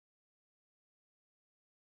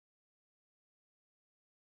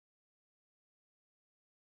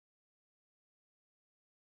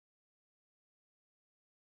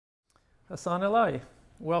Hasan Elahi,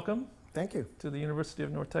 welcome Thank you. to the University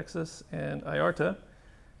of North Texas and IARTA,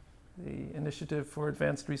 the Initiative for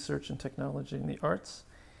Advanced Research and Technology in the Arts.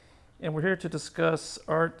 And we're here to discuss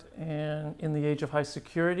art and in the age of high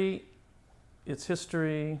security, its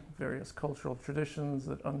history, various cultural traditions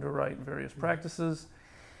that underwrite various practices.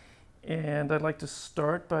 And I'd like to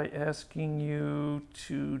start by asking you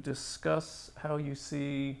to discuss how you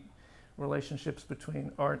see relationships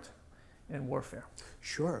between art and warfare.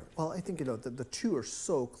 Sure. Well, I think the two are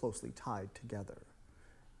so closely tied together.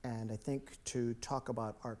 And I think to talk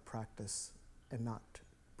about art practice and not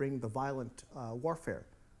bring the violent warfare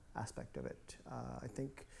aspect of it, I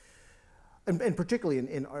think, and particularly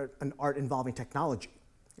in art involving technology,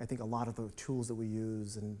 I think a lot of the tools that we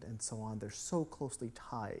use and so on, they're so closely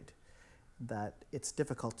tied that it's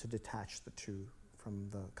difficult to detach the two from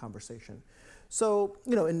the conversation. So,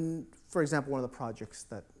 for example, one of the projects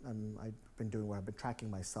that I've been doing where I've been tracking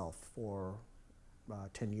myself for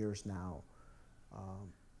 10 years now,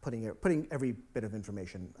 putting every bit of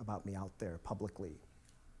information about me out there publicly.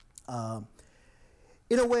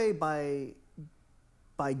 In a way, by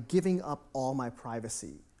giving up all my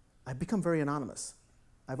privacy, I've become very anonymous.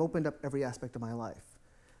 I've opened up every aspect of my life.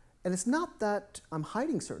 And it's not that I'm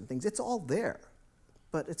hiding certain things, it's all there.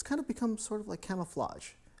 But it's kind of become sort of like camouflage.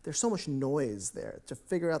 There's so much noise there to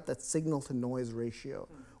figure out that signal to noise ratio.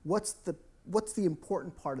 What's the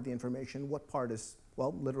important part of the information? What part is,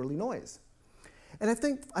 well, literally noise? And I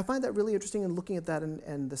find that really interesting in looking at that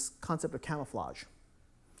and this concept of camouflage.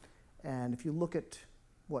 And if you look at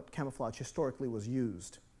what camouflage historically was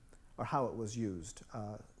used, or how it was used,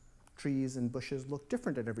 trees and bushes look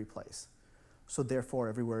different at every place. So therefore,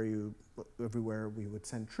 everywhere we would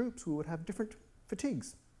send troops, we would have different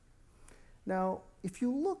fatigues. Now, if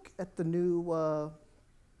you look at the new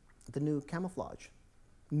camouflage,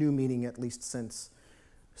 new meaning at least since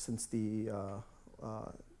the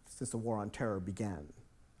war on terror began,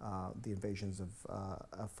 the invasions of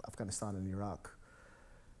Afghanistan and Iraq.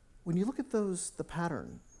 When you look at the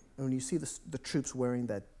pattern, and when you see the troops wearing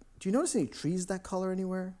that, do you notice any trees that color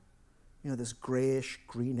anywhere? This grayish,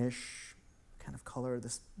 greenish kind of color.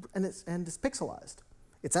 And it's pixelized.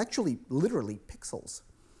 It's actually literally pixels.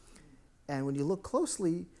 And when you look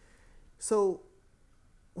closely, so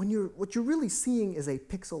what you're really seeing is a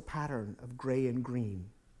pixel pattern of gray and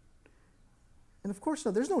green. And of course,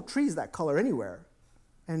 there's no trees that color anywhere.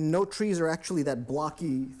 And no trees are actually that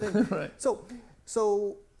blocky thing. Right. So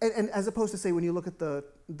as opposed to, say, when you look at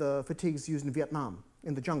the fatigues used in Vietnam,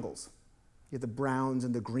 in the jungles, you have the browns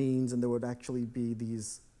and the greens, and there would actually be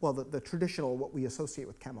these, well, the traditional, what we associate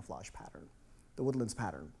with camouflage pattern, the woodlands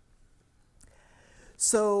pattern.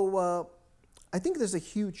 So I think there's a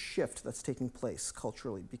huge shift that's taking place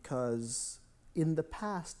culturally, because in the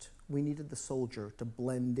past, we needed the soldier to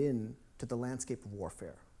blend in to the landscape of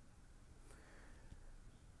warfare.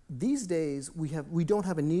 These days, we don't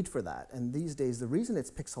have a need for that. And these days, the reason it's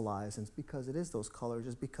pixelized, and it's because it is those colors,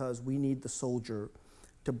 is because we need the soldier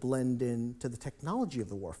to blend in to the technology of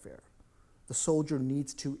the warfare. The soldier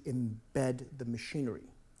needs to embed the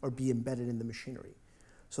machinery, or be embedded in the machinery.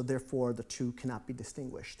 So therefore, the two cannot be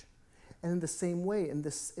distinguished. And in the same way,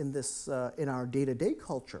 in our day-to-day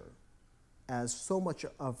culture, as so much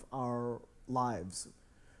of our lives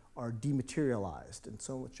are dematerialized and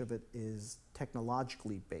so much of it is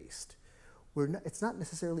technologically based, it's not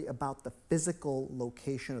necessarily about the physical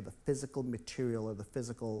location or the physical material or the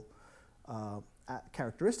physical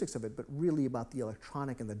characteristics of it, but really about the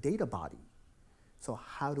electronic and the data body. So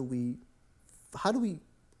how do we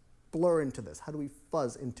blur into this? How do we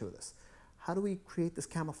fuzz into this? How do we create this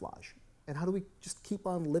camouflage? And how do we just keep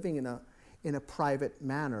on living in a private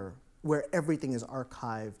manner where everything is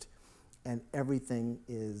archived and everything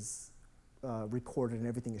is recorded and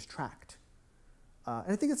everything is tracked?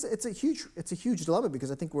 And I think it's a huge dilemma,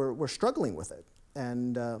 because I think we're struggling with it,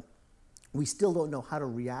 and we still don't know how to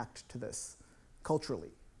react to this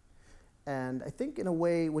culturally. And I think, in a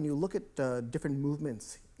way, when you look at different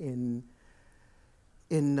movements in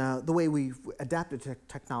the way we've adapted to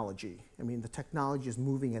technology, I mean, the technology is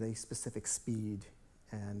moving at a specific speed,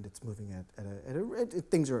 and it's moving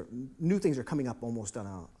new things are coming up almost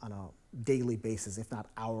on a daily basis, if not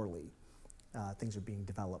hourly. Things are being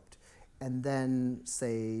developed. And then,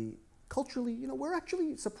 say, culturally, we're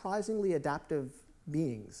actually surprisingly adaptive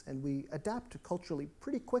beings, and we adapt culturally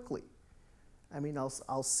pretty quickly. I mean,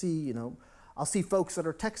 I'll see folks that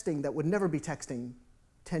are texting that would never be texting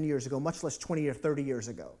 10 years ago, much less 20 or 30 years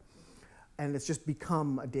ago. And it's just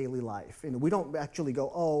become a daily life. We don't actually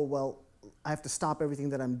go, oh, well, I have to stop everything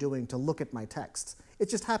that I'm doing to look at my text. It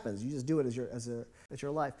just happens. You just do it as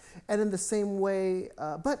your life. And in the same way,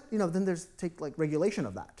 but then there's like regulation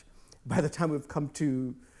of that. By the time we've come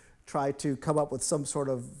to try to come up with some sort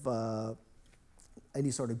of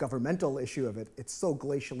any sort of governmental issue of it, it's so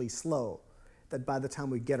glacially slow that by the time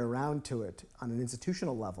we get around to it on an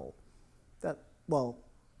institutional level, that, well,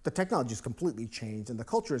 the technology has completely changed and the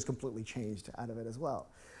culture has completely changed out of it as well.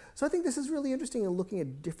 So I think this is really interesting in looking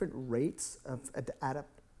at different rates of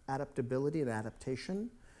adaptability and adaptation,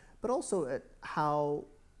 but also at how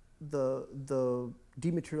the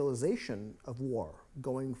dematerialization of war,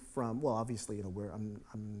 going from, well, obviously,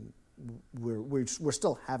 we're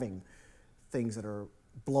still having things that are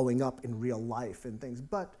blowing up in real life and things,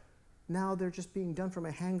 but now they're just being done from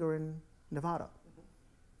a hangar in Nevada.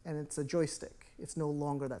 And it's a joystick. It's no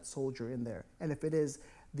longer that soldier in there. And if it is,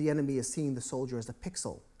 the enemy is seeing the soldier as a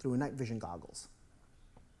pixel through a night vision goggles,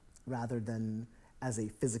 rather than as a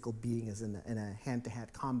physical being, as in a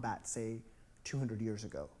hand-to-hand combat, say, 200 years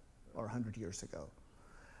ago or 100 years ago.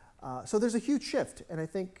 So there's a huge shift, and I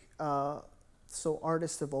think so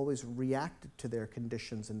artists have always reacted to their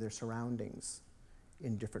conditions and their surroundings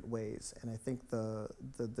in different ways, and I think the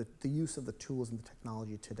use of the tools and the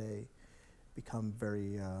technology today become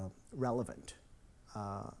very relevant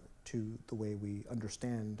to the way we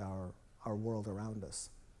understand our world around us.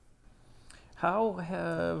 How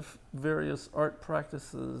have various art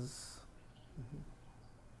practices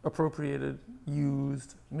appropriated,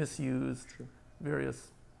 used, misused,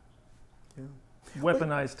 various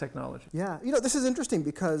weaponized technology? Yeah, this is interesting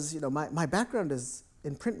because my background is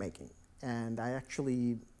in printmaking, and I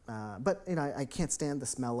actually, but I can't stand the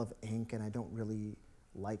smell of ink, and I don't really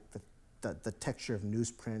like the texture of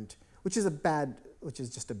newsprint, which is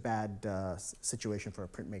just a bad situation for a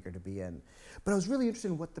printmaker to be in. But I was really interested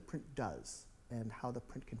in what the print does and how the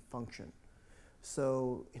print can function.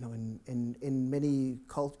 So in many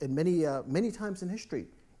times in history,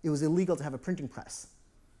 it was illegal to have a printing press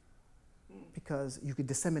because you could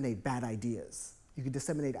disseminate bad ideas. You could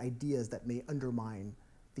disseminate ideas that may undermine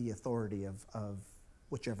the authority of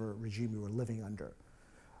whichever regime you were living under.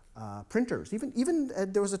 Printers, even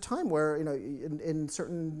there was a time where in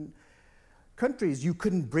certain countries you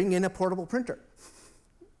couldn't bring in a portable printer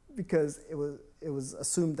because it was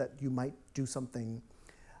assumed that you might do something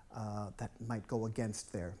that might go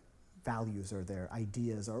against their values or their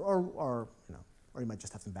ideas, or you might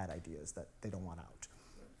just have some bad ideas that they don't want out.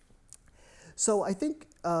 So I think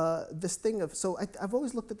this thing of, I've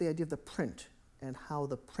always looked at the idea of the print and how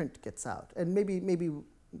the print gets out, and maybe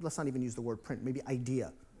let's not even use the word print, maybe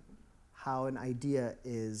idea, how an idea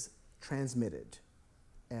is transmitted,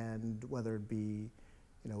 and whether it be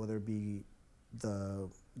the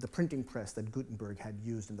printing press that Gutenberg had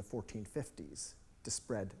used in the 1450s to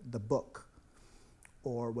spread the book,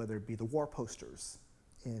 or whether it be the war posters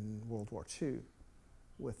in World War II,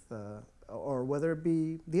 or whether it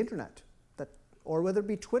be the internet, or whether it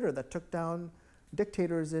be Twitter that took down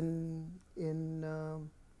dictators in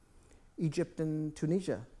Egypt and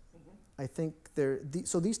Tunisia. I think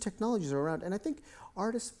so these technologies are around, and I think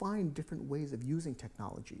artists find different ways of using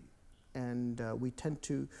technology, and we tend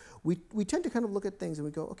to kind of look at things and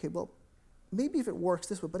we go, okay, well, maybe if it works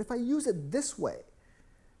this way, but if I use it this way,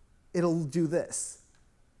 it'll do this.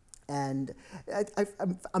 And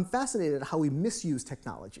I'm fascinated at how we misuse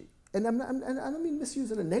technology. And I don't mean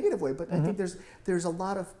misuse in a negative way, but I think there's a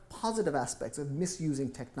lot of positive aspects of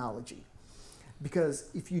misusing technology. Because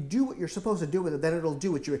if you do what you're supposed to do with it, then it'll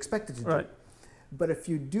do what you expect it to do. Right. But if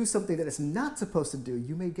you do something that it's not supposed to do,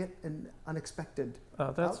 you may get an unexpected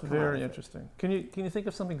That's outcome very interesting. Can you think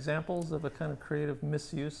of some examples of a kind of creative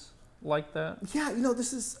misuse like that? Yeah,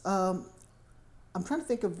 this is, I'm trying to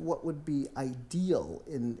think of what would be ideal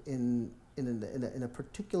in a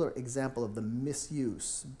particular example of the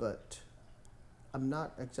misuse, but I'm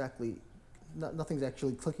not exactly, nothing's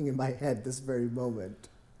actually clicking in my head this very moment.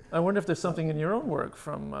 I wonder if there's something in your own work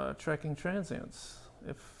from tracking transients,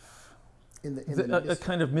 if a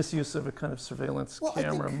kind of misuse of a kind of surveillance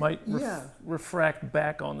camera might refract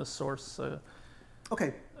back on the source, a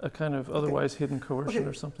kind of otherwise hidden coercion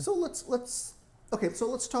or something. So let's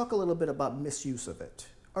talk a little bit about misuse of it,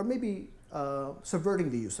 or maybe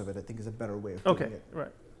subverting the use of it, I think, is a better way of putting it.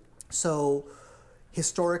 Right. So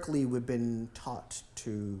historically, we've been taught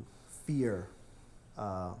to fear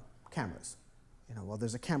cameras. Well,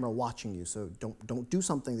 there's a camera watching you, so don't do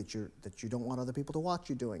something that you don't want other people to watch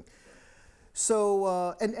you doing.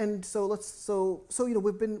 So we've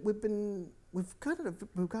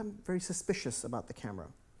gotten very suspicious about the camera.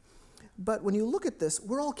 But when you look at this,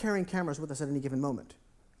 we're all carrying cameras with us at any given moment.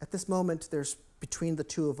 At this moment, there's between the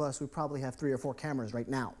two of us, we probably have 3 or 4 cameras right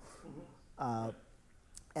now.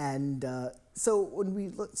 So when we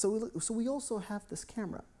look, so we also have this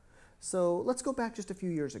camera. So let's go back just a few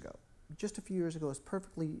years ago. Just a few years ago, it's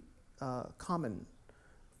perfectly common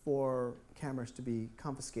for cameras to be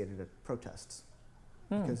confiscated at protests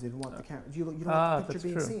because they didn't want the camera. You don't want the picture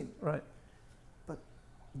being seen. Right. But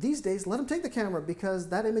these days, let them take the camera because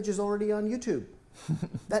that image is already on YouTube.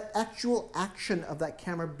 That actual action of that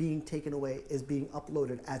camera being taken away is being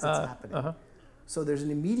uploaded as it's happening. So there's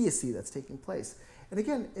an immediacy that's taking place. And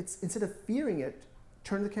again, it's instead of fearing it,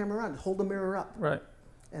 turn the camera around, hold the mirror up. Right.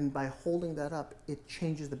 And by holding that up, it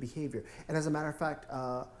changes the behavior. And as a matter of fact,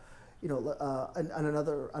 on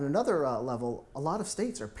another level, a lot of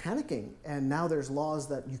states are panicking, and now there's laws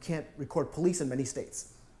that you can't record police in many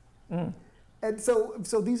states. And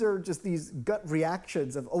so these are just these gut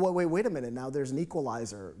reactions of, oh, wait a minute, now there's an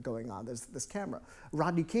equalizer going on, there's this camera.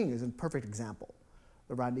 Rodney King is a perfect example.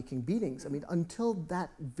 The Rodney King beatings, I mean, until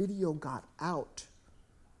that video got out,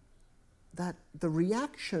 that the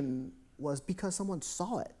reaction was because someone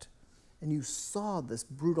saw it, and you saw this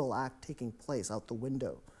brutal act taking place out the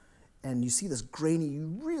window, and you see this grainy, you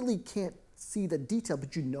really can't see the detail,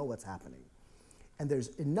 but you know what's happening. And there's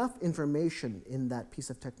enough information in that piece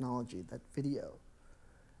of technology, that video,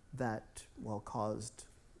 that, well, caused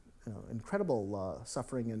incredible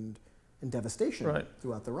suffering and devastation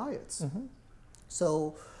throughout the riots.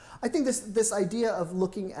 So I think this idea of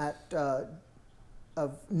looking at,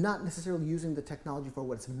 of not necessarily using the technology for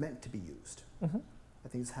what it's meant to be used, I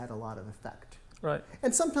think it's had a lot of effect. Right.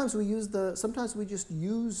 And sometimes we just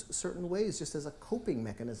use certain ways just as a coping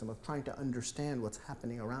mechanism of trying to understand what's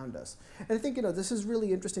happening around us. And I think, this is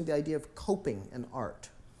really interesting, the idea of coping in art.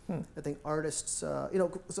 I think artists,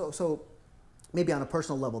 so maybe on a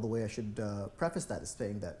personal level, the way I should preface that is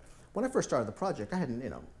saying that when I first started the project, I hadn't,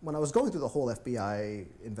 when I was going through the whole FBI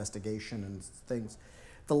investigation and things,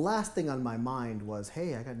 the last thing on my mind was,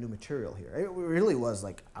 hey, I got new material here. It really was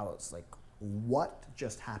like, I was like, what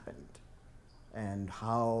just happened? And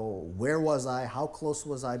where was I? How close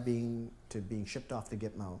was I being shipped off to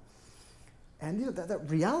Gitmo? And that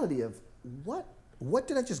reality of what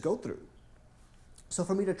did I just go through? So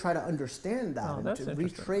for me to try to understand that and to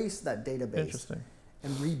retrace that database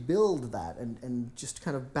and rebuild that and just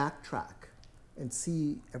kind of backtrack and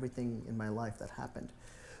see everything in my life that happened.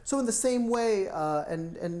 So in the same way,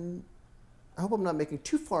 and I hope I'm not making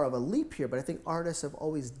too far of a leap here, but I think artists have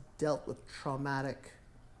always dealt with traumatic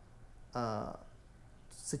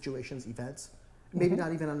situations, events, maybe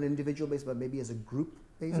not even on an individual basis, but maybe as a group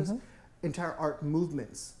basis. Entire art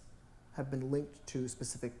movements have been linked to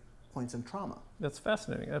specific points in trauma. That's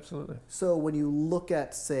fascinating, absolutely. So when you look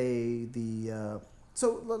at, say,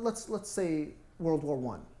 let's say World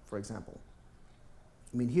War I, for example.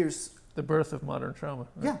 I mean, here's the birth of modern trauma.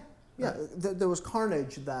 Right? Yeah. There was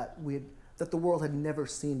carnage that the world had never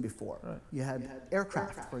seen before. Right. You had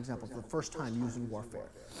aircraft, for example, for the first time used in warfare.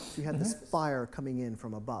 So you had this fire coming in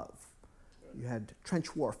from above. You had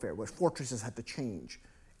trench warfare, where fortresses had to change.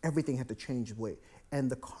 Everything had to change the way. And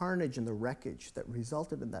the carnage and the wreckage that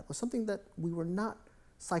resulted in that was something that we were not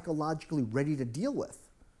psychologically ready to deal with.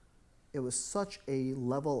 It was such a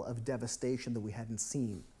level of devastation that we hadn't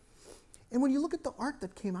seen. And when you look at the art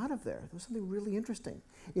that came out of there was something really interesting.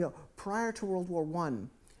 Prior to World War I,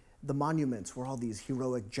 the monuments were all these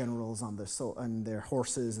heroic generals on their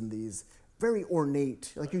horses and these very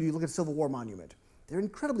ornate, like you look at a Civil War monument, they're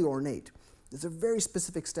incredibly ornate. There's a very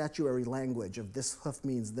specific statuary language of this hoof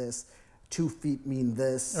means this, 2 feet mean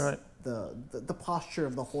this, right. the posture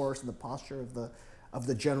of the horse and the posture of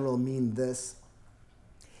the general mean this.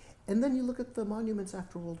 And then you look at the monuments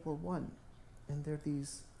after World War I, and they're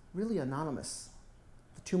these really anonymous.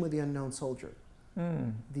 The Tomb of the Unknown Soldier.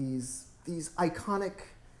 These iconic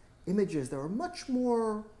images that were much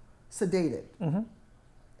more sedated.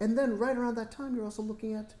 And then right around that time, you're also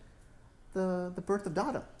looking at the birth of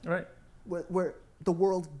Dada, right, where the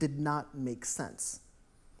world did not make sense.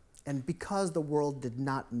 And because the world did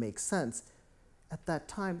not make sense, at that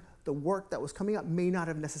time, the work that was coming up may not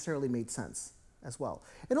have necessarily made sense as well.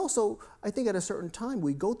 And also, I think at a certain time,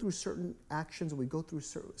 we go through certain actions, we go through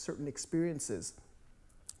certain experiences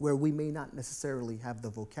where we may not necessarily have the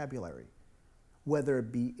vocabulary, whether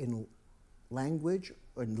it be in language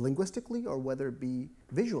or linguistically, or whether it be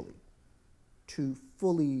visually, to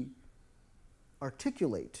fully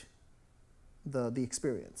articulate the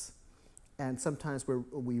experience. And sometimes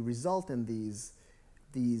we result in these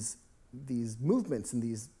movements and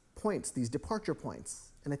these points, these departure points.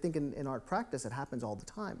 And I think in art practice, it happens all the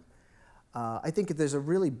time. I think there's a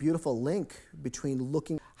really beautiful link between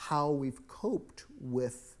looking how we've coped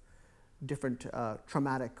with different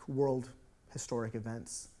traumatic world historic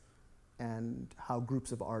events and how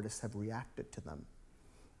groups of artists have reacted to them.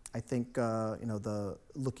 I think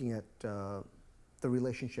looking at the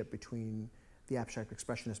relationship between the abstract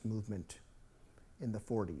expressionist movement in the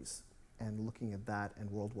 40s and looking at that and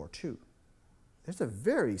World War II. There's a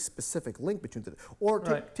very specific link between the, or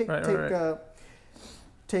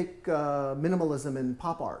take minimalism and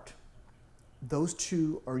pop art. Those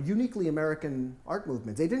two are uniquely American art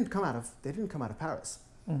movements. They didn't come out of Paris.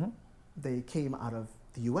 Mm-hmm. They came out of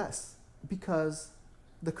the U.S. because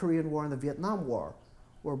the Korean War and the Vietnam War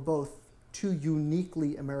were both two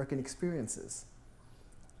uniquely American experiences.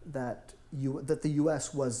 That the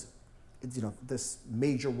U.S. was, this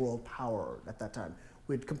major world power at that time.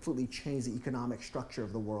 We'd completely changed the economic structure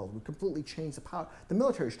of the world. We'd completely changed the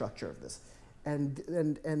military structure of this, and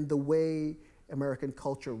the way American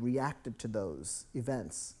culture reacted to those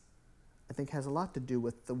events, I think, has a lot to do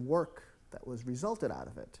with the work that was resulted out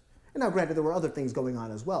of it. And now, granted, there were other things going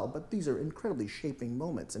on as well, but these are incredibly shaping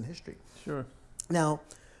moments in history. Sure. Now,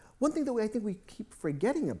 one thing that I think we keep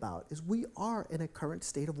forgetting about is we are in a current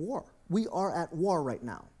state of war. We are at war right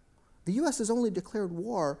now. The U.S. has only declared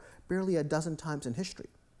war barely a dozen times in history.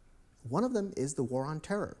 One of them is the war on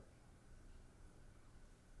terror.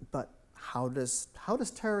 But how does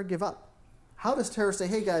terror give up? How does terror say,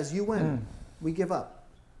 hey guys, you win, we give up?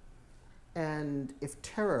 And if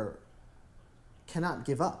terror cannot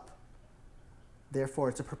give up, therefore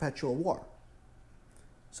it's a perpetual war.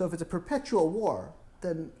 So if it's a perpetual war,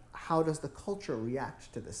 then how does the culture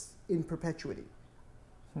react to this in perpetuity?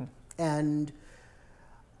 And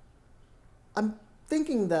I'm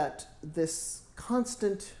thinking that this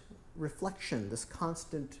constant reflection, this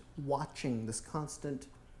constant watching, this constant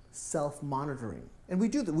self-monitoring, and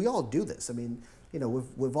we all do this. I mean,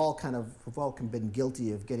 we've all been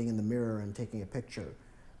guilty of getting in the mirror and taking a picture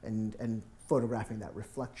and photographing that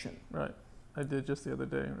reflection. Right. I did just the other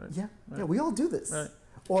day, right? Yeah, right. Yeah, we all do this. Right.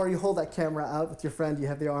 Or you hold that camera out with your friend, you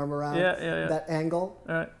have the arm around that angle.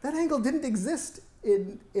 Right. That angle didn't exist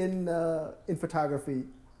in photography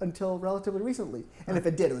until relatively recently. And if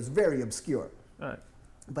it did, it was very obscure. Right.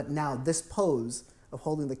 But now this pose of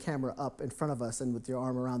holding the camera up in front of us and with your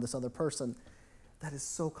arm around this other person, that is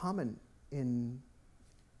so common in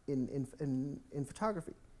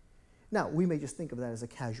photography. Now, we may just think of that as a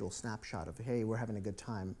casual snapshot of, hey, we're having a good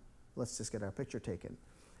time, let's just get our picture taken.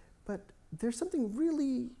 But there's something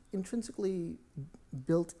really intrinsically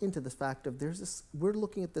built into this fact of we're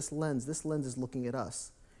looking at this lens is looking at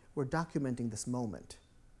us. We're documenting this moment.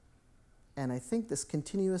 And I think this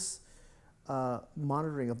continuous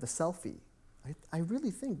monitoring of the selfie, I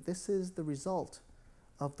really think this is the result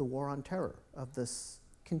of the war on terror, of this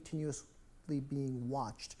continuously being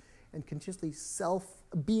watched and continuously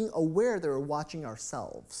being aware that we're watching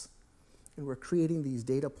ourselves. And we're creating these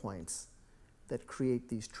data points that create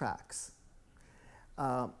these tracks.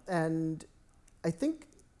 And I think,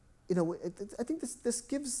 I think this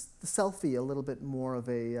gives the selfie a little bit more of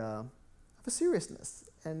a seriousness.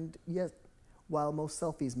 And yet, while most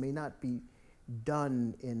selfies may not be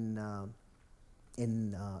done and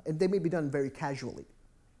they may be done very casually,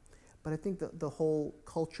 but I think the whole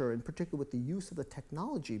culture, in particular with the use of the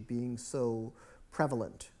technology being so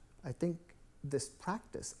prevalent, I think this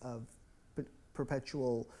practice of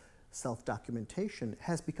perpetual self-documentation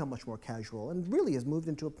has become much more casual and really has moved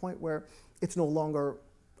into a point where it's no longer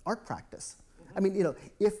art practice. I mean,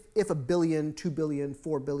 if 1 billion, 2 billion,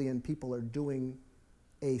 4 billion people are doing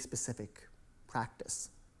a specific practice,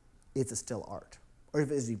 is it still art? Or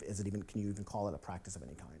is it even, can you even call it a practice of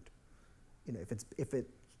any kind? If it's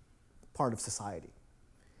part of society.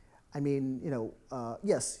 I mean,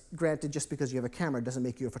 yes, granted, just because you have a camera doesn't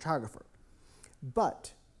make you a photographer.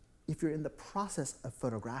 But if you're in the process of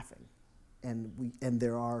photographing, and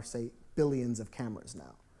there are, say, billions of cameras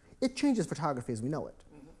now, it changes photography as we know it.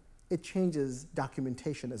 Mm-hmm. It changes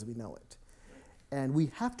documentation as we know it. And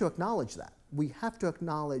we have to acknowledge that. We have to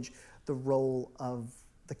acknowledge the role of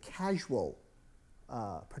the casual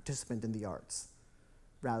participant in the arts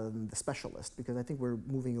rather than the specialist, because I think we're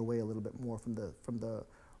moving away a little bit more from the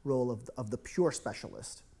role of the pure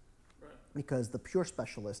specialist. Right. Because the pure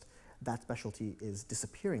specialist, that specialty is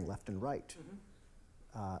disappearing left and right.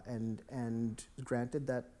 Mm-hmm. And granted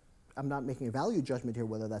that I'm not making a value judgment here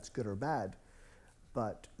whether that's good or bad,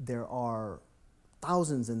 but there are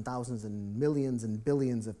thousands and thousands and millions and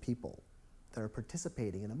billions of people that are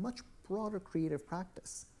participating in a much broader creative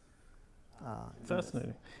practice.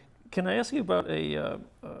 Fascinating. Can I ask you about a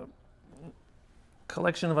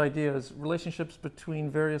collection of ideas, relationships between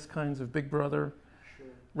various kinds of Big Brother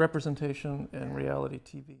representation and reality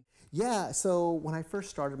TV? Yeah, so when I first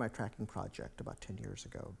started my tracking project about 10 years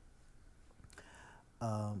ago,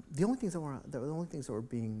 the only things that were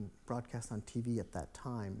being broadcast on TV at that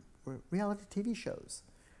time were reality TV shows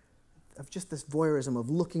of just this voyeurism of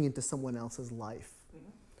looking into someone else's life. Mm-hmm.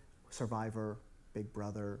 Survivor, Big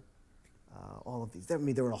Brother, all of these. I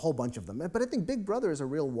mean, there were a whole bunch of them. But I think Big Brother is a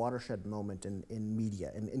real watershed moment in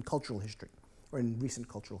media, in cultural history, or in recent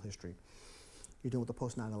cultural history. You're dealing with the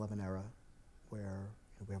post 9/11 era, where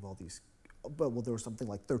we have all these, well, there was something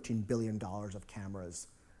like $13 billion of cameras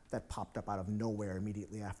that popped up out of nowhere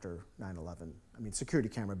immediately after 9/11. I mean, security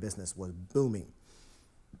camera business was booming.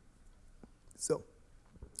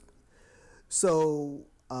 So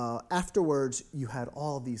afterwards, you had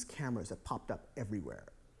all of these cameras that popped up everywhere.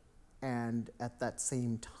 And at that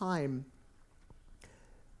same time,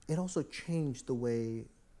 it also changed the way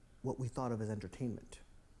what we thought of as entertainment.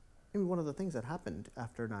 I mean, one of the things that happened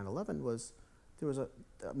after 9/11 was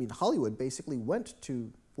Hollywood basically went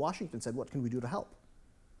to Washington and said, what can we do to help?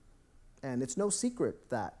 And it's no secret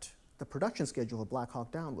that the production schedule of Black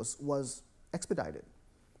Hawk Down was expedited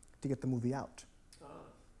to get the movie out.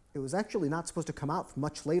 It was actually not supposed to come out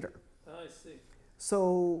much later. I see.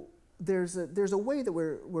 So there's a way that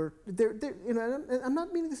we're there, and I'm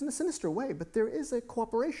not meaning this in a sinister way, but there is a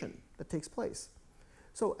cooperation that takes place.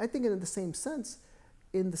 So I think in the same sense,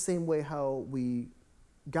 in the same way how we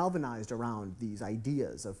galvanized around these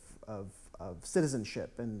ideas of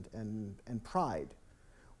citizenship and pride,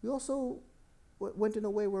 we also went in a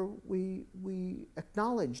way where we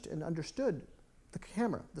acknowledged and understood the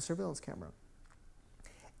camera, the surveillance camera,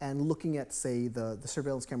 and looking at, say, the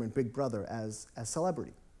surveillance camera in Big Brother as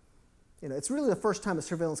celebrity. It's really the first time a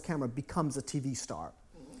surveillance camera becomes a TV star.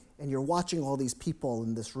 Mm-hmm. And you're watching all these people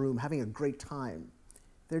in this room having a great time.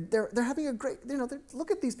 They're having a great,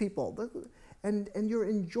 look at these people, and you're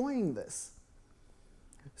enjoying this.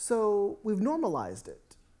 So we've normalized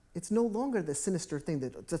it. It's no longer this sinister thing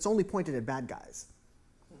that's only pointed at bad guys.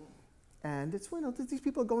 Mm-hmm. And it's, these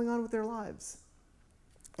people are going on with their lives.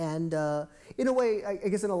 And in a way, I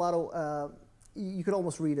guess in a lot of, you could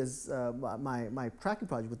almost read as my tracking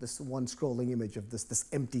project with this one scrolling image of this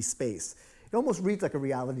empty space. It almost reads like a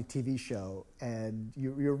reality TV show, and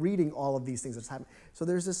you're reading all of these things that's happening. So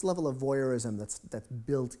there's this level of voyeurism that's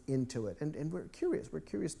built into it, and we're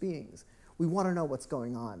curious beings. We want to know what's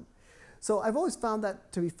going on. So I've always found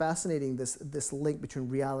that to be fascinating, this link between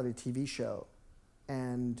reality TV show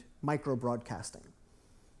and micro broadcasting.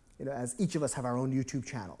 As each of us have our own YouTube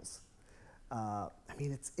channels. I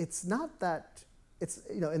mean, it's not that,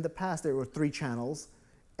 in the past there were 3 channels,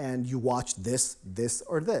 and you watched this,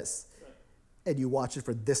 or this. Right. And you watched it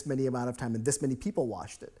for this many amount of time, and this many people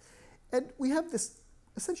watched it. And we have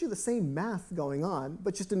essentially the same math going on,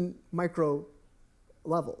 but just in micro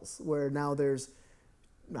levels, where now there's,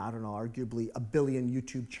 I don't know, arguably 1 billion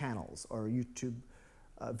YouTube channels or YouTube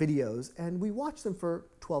videos, and we watch them for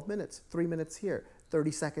 12 minutes, 3 minutes here,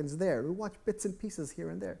 30 seconds there. We watch bits and pieces here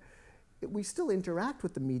and there. We still interact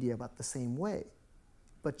with the media about the same way,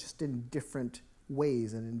 but just in different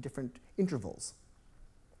ways and in different intervals.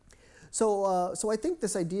 So I think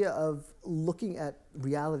this idea of looking at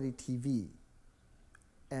reality TV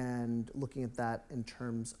and looking at that in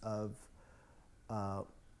terms of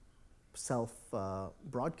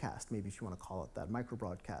self-broadcast, maybe if you want to call it that,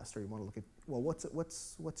 micro-broadcast, or you want to look at, well, what's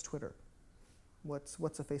Twitter?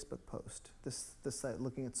 What's a Facebook post? This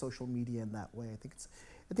looking at social media in that way.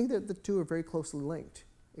 I think that the two are very closely linked,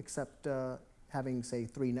 except having, say,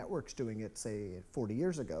 3 networks doing it, say, 40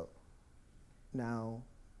 years ago. Now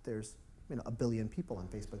there's 1 billion people on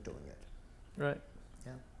Facebook doing it. Right.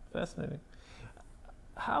 Yeah. Fascinating.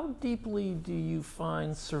 How deeply do you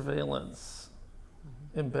find surveillance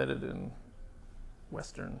embedded in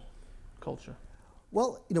Western culture?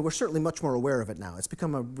 Well, we're certainly much more aware of it now. It's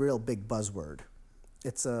become a real big buzzword.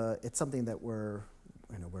 It's something that we're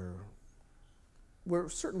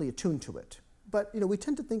certainly attuned to it. But we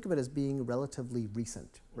tend to think of it as being relatively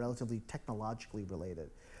recent, relatively technologically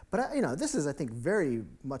related. But this is, I think, very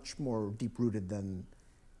much more deep-rooted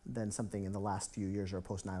than something in the last few years or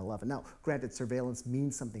post 9/11. Now, granted, surveillance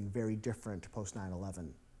means something very different post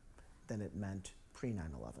 9/11 than it meant pre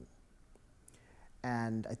 9/11.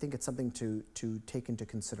 And I think it's something to take into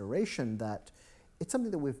consideration that it's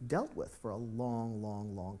something that we've dealt with for a long,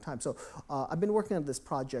 long, long time. So I've been working on this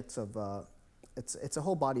project of, it's a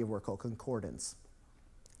whole body of work called Concordance.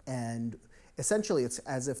 And essentially it's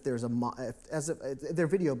as if there's they're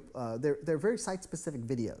very site-specific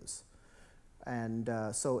videos. And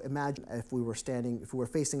so imagine if we were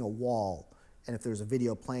facing a wall, and if there's a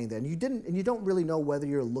video playing there, and you don't really know whether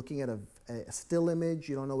you're looking at a still image,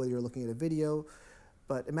 you don't know whether you're looking at a video,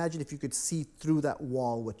 But imagine if you could see through that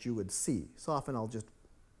wall what you would see. So often I'll just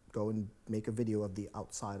go and make a video of the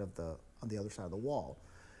outside of on the other side of the wall,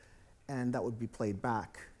 and that would be played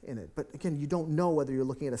back in it. But again, you don't know whether you're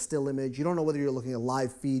looking at a still image, you don't know whether you're looking at a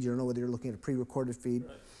live feed, you don't know whether you're looking at a pre-recorded feed.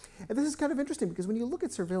 Right. And this is kind of interesting because when you look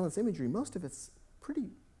at surveillance imagery, most of it's pretty,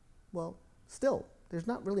 well, still. There's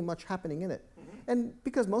not really much happening in it. And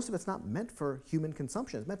because most of it's not meant for human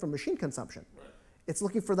consumption, it's meant for machine consumption. Right. It's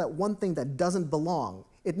looking for that one thing that doesn't belong.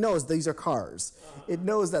 It knows these are cars. It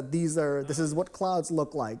knows that this is what clouds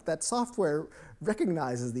look like. That software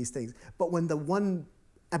recognizes these things. But when the one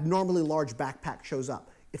abnormally large backpack shows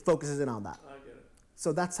up, it focuses in on that. I get it.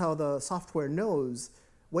 So that's how the software knows,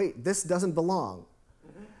 wait, this doesn't belong.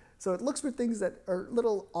 So it looks for things that are a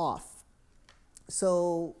little off.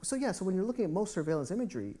 So when you're looking at most surveillance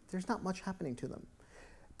imagery, there's not much happening to them.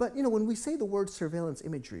 But when we say the word surveillance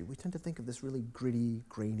imagery, we tend to think of this really gritty,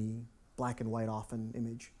 grainy, black and white often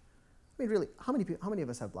image. I mean, really, how many of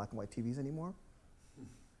us have black and white TVs anymore?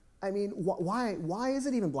 I mean, why is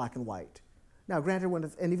it even black and white? Now, granted,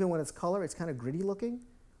 even when it's color, it's kind of gritty looking.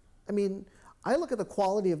 I mean, I look at the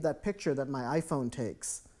quality of that picture that my iPhone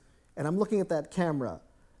takes, and I'm looking at that camera,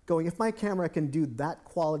 going, if my camera can do that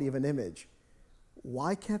quality of an image,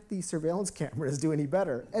 why can't these surveillance cameras do any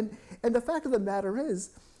better? And the fact of the matter is,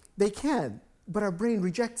 they can, but our brain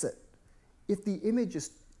rejects it. If the image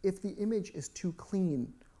is too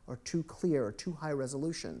clean or too clear or too high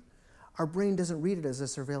resolution, our brain doesn't read it as a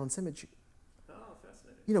surveillance image. Oh,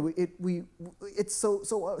 fascinating. It's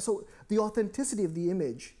so the authenticity of the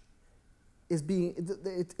image is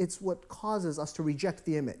it's what causes us to reject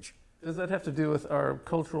the image. Does that have to do with our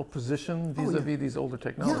cultural position vis-a-vis these older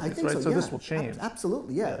technologies, I think right? so, So yeah. this will change.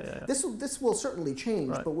 Absolutely, yeah. Yeah. This will certainly change,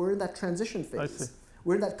 Right. but we're in that transition phase. I see.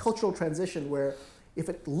 We're in that cultural transition where if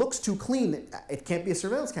it looks too clean, it can't be a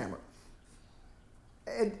surveillance camera.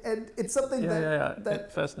 And it's something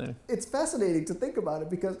that Fascinating. it's fascinating to think about it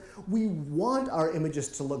because we want our images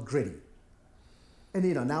to look gritty.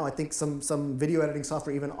 And now I think some video editing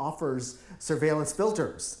software even offers surveillance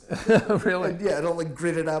filters. Really? And, it'll like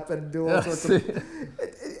grit it up and do all sorts of.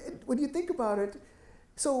 When you think about it,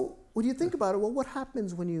 well, what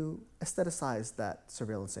happens when you aestheticize that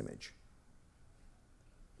surveillance image?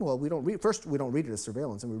 Well, we don't read it as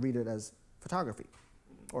surveillance, and we read it as photography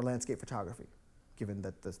or landscape photography, given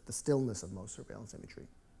that the stillness of most surveillance imagery.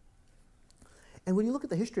 And when you look at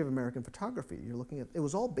the history of American photography, you're looking at, it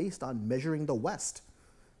was all based on measuring the West.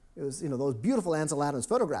 It was, those beautiful Ansel Adams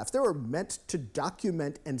photographs, they were meant to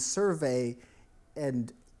document and survey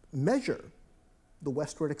and measure the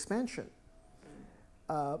westward expansion.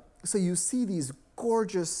 So you see these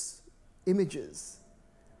gorgeous images,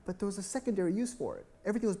 but there was a secondary use for it.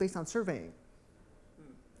 Everything was based on surveying.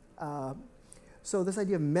 So this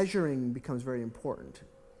idea of measuring becomes very important.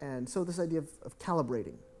 And so this idea of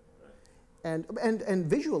calibrating. And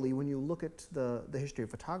visually, when you look at the history of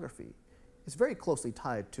photography, it's very closely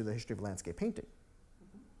tied to the history of landscape painting.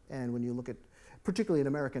 And when you look at, particularly in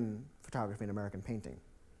American photography and American painting,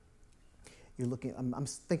 you're looking, I'm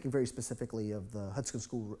thinking very specifically of the Hudson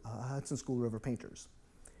School River painters.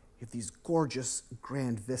 You have these gorgeous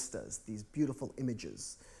grand vistas, these beautiful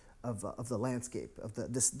images of the landscape, of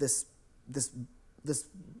this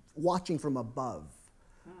watching from above.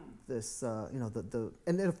 This, and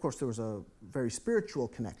then of course there was a very spiritual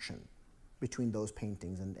connection between those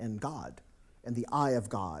paintings and God, and the eye of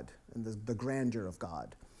God, and the grandeur of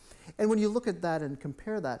God. And when you look at that and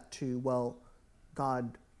compare that to, well,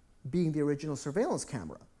 God being the original surveillance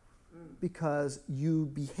camera, because you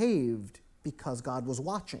behaved because God was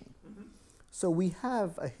watching. So we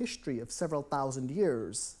have a history of several thousand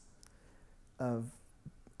years of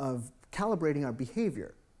calibrating our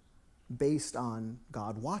behavior based on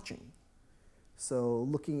God watching. So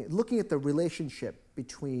looking at the relationship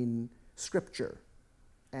between scripture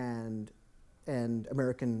and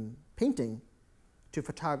American painting to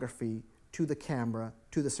photography, to the camera,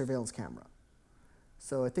 to the surveillance camera.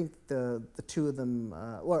 So I think the two of them,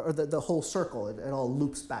 or the whole circle, it all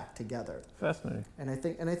loops back together. Fascinating. And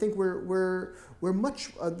I think we're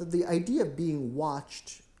much the idea of being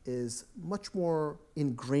watched is much more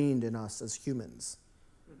ingrained in us as humans,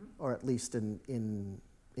 or at least in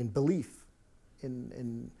belief,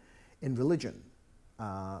 in religion,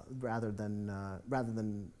 rather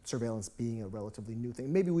than surveillance being a relatively new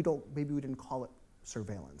thing. Maybe we didn't call it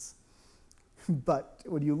surveillance, but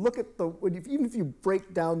when you look at even if you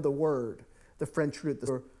break down the word, the French root,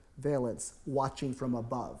 the surveillance, watching from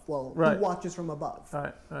above. Well, right. Who watches from above?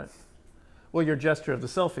 Right. Well, your gesture of the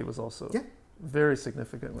selfie was also very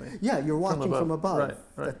significantly. Yeah, you're watching from above. Right,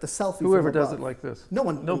 right. That the selfie. Whoever from above. does it like this. No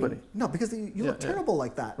one. Nobody. I mean, no, because you look terrible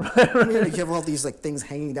like that. Right. I mean, you have all these like things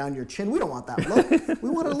hanging down your chin. We don't want that look. We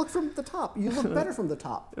want to look from the top. You look better from the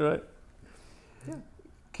top. Right. Yeah.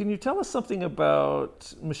 Can you tell us something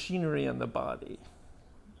about machinery and the body?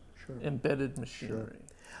 Sure. Embedded machinery. Sure.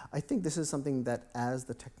 I think this is something that as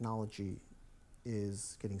the technology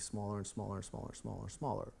is getting smaller and smaller and smaller and smaller and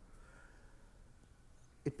smaller,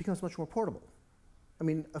 it becomes much more portable. I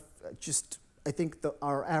mean, I think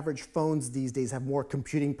our average phones these days have more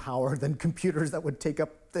computing power than computers that would take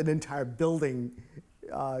up an entire building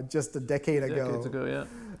just a decade ago. Decades ago, yeah.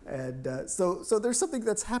 And so there's something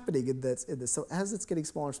that's happening in this. So as it's getting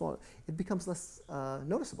smaller and smaller, it becomes less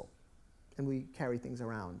noticeable, and we carry things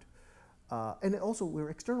around. And also, we're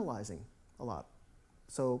externalizing a lot.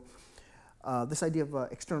 So this idea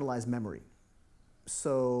of externalized memory.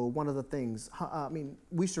 So one of the things, I mean,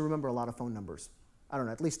 we used to remember a lot of phone numbers. I don't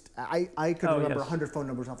know, at least I could remember 100 phone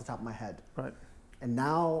numbers off the top of my head. Right. And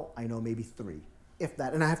now I know maybe 3, if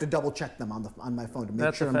that. And I have to double check them on my phone to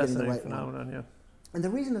make sure I'm getting the right phenomenon, one. yeah. And the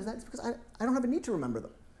reason is that is because I don't have a need to remember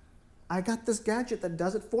them. I got this gadget that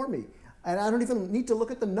does it for me. And I don't even need to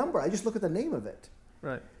look at the number. I just look at the name of it.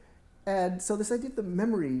 Right. And so this idea of the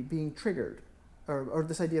memory being triggered, or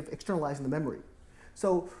this idea of externalizing the memory.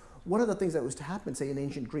 So one of the things that was to happen, say in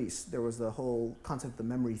ancient Greece, there was the whole concept of the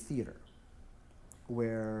memory theater,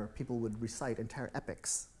 where people would recite entire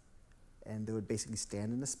epics, and they would basically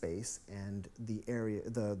stand in a space, and the area,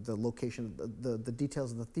 the location, the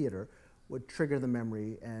details of the theater would trigger the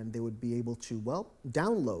memory, and they would be able to, well,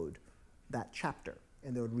 download that chapter,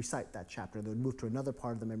 and they would recite that chapter. They would move to another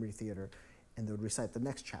part of the memory theater, and they would recite the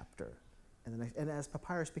next chapter. And as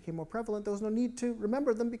papyrus became more prevalent, there was no need to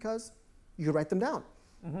remember them because you could write them down.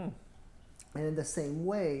 Mm-hmm. And in the same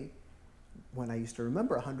way, when I used to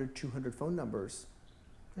remember 100, 200 phone numbers,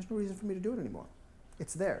 there's no reason for me to do it anymore.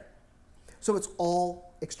 It's there. So it's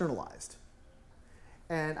all externalized.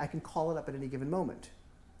 And I can call it up at any given moment.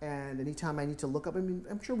 And anytime I need to look up, I mean,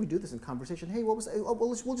 I'm sure we do this in conversation. Hey, what was, oh,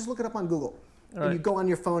 well, we'll just look it up on Google. Right. And you go on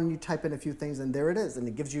your phone and you type in a few things, and there it is. And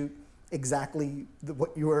it gives you exactly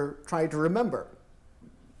what you were trying to remember.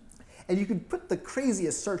 And you can put the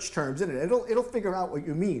craziest search terms in it. It'll figure out what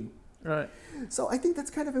you mean. Right. So I think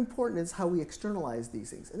that's kind of important, is how we externalize these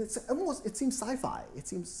things. And it seems sci-fi. It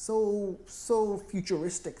seems so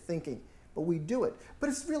futuristic thinking, but we do it. But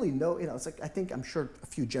it's really it's like, I'm sure a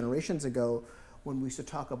few generations ago when we used to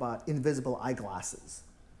talk about invisible eyeglasses.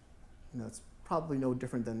 It's probably no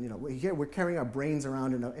different than, we're carrying our brains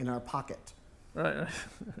around in our pocket. Right.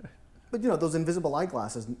 But those invisible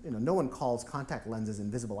eyeglasses, no one calls contact lenses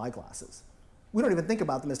invisible eyeglasses. We don't even think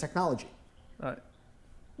about them as technology. Right.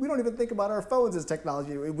 We don't even think about our phones as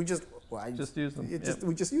technology. We just use them.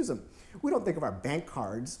 We just use them. We don't think of our bank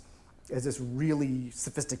cards as this really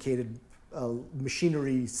sophisticated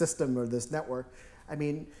machinery system or this network. I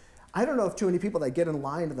mean, I don't know of too many people that get in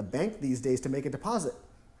line at the bank these days to make a deposit.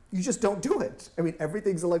 You just don't do it. I mean,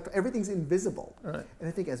 everything's invisible. Right. And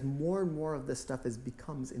I think as more and more of this stuff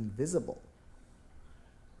becomes invisible,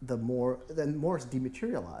 the more it's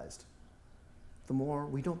dematerialized. The more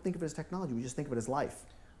we don't think of it as technology, we just think of it as life.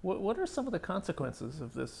 What are some of the consequences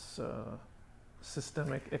of this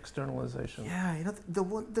systemic externalization? Yeah,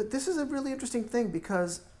 this is a really interesting thing,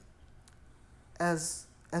 because as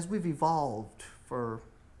we've evolved for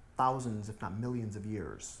thousands, if not millions of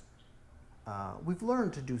years, we've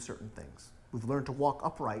learned to do certain things. We've learned to walk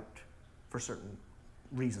upright for certain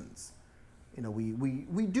reasons.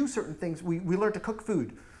 We do certain things. We learn to cook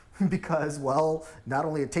food because, well, not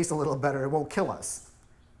only it tastes a little better, it won't kill us.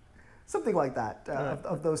 Something like that, right.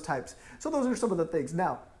 of those types. So those are some of the things.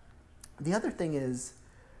 Now, the other thing is,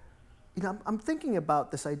 I'm thinking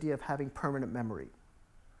about this idea of having permanent memory.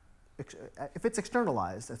 If it's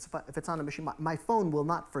externalized, if it's on a machine, my phone will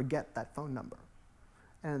not forget that phone number.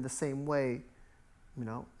 And in the same way,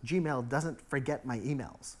 Gmail doesn't forget my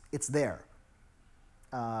emails. It's there.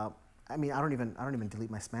 I don't even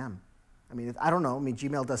delete my spam. I don't know.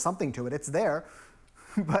 Gmail does something to it. It's there.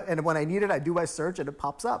 And when I need it, I do my search and it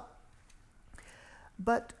pops up.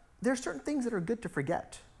 But there are certain things that are good to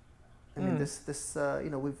forget. The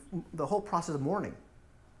whole process of mourning.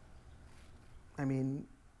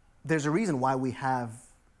 There's a reason why we have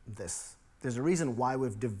this. There's a reason why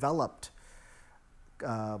we've developed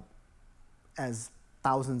as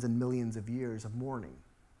thousands and millions of years of mourning.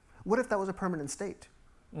 What if that was a permanent state?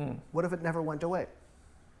 What if it never went away?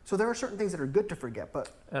 So there are certain things that are good to forget, but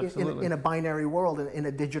in a binary world, in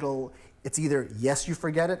a digital, it's either yes, you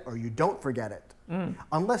forget it, or you don't forget it.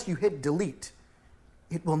 Unless you hit delete,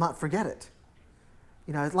 it will not forget it.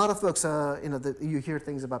 You know, a lot of folks, you hear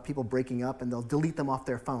things about people breaking up and they'll delete them off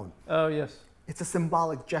their phone. Oh, yes. It's a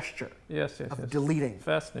symbolic gesture Yes. of deleting.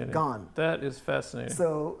 Fascinating. Gone. That is fascinating.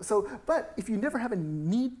 But if you never have a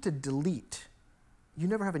need to delete, you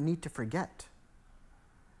never have a need to forget.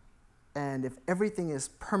 And if everything is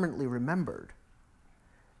permanently remembered,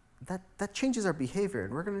 that changes our behavior,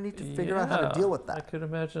 and we're going to need to figure out how to deal with that. I could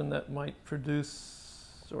imagine that might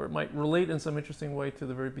produce, or it might relate in some interesting way to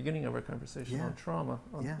the very beginning of our conversation on trauma,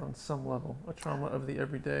 on some level, a trauma of the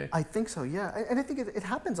everyday. I think so, yeah. And I think it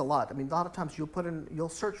happens a lot. I mean, a lot of times you'll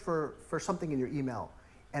search for something in your email,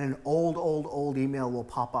 and an old email will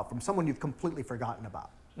pop up from someone you've completely forgotten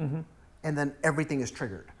about. Mm-hmm. And then everything is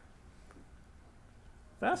triggered.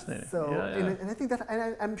 Fascinating. So, and I think that,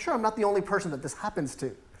 and I'm sure I'm not the only person that this happens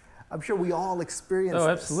to. I'm sure we all experience this. Oh,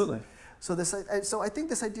 absolutely. So I think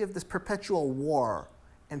this idea of this perpetual war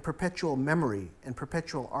and perpetual memory and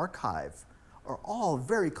perpetual archive are all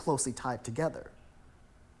very closely tied together.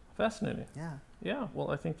 Fascinating. Yeah. Yeah,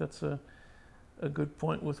 well, I think that's a good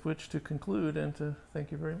point with which to conclude and to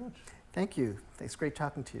thank you very much. Thank you. It's great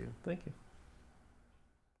talking to you. Thank you.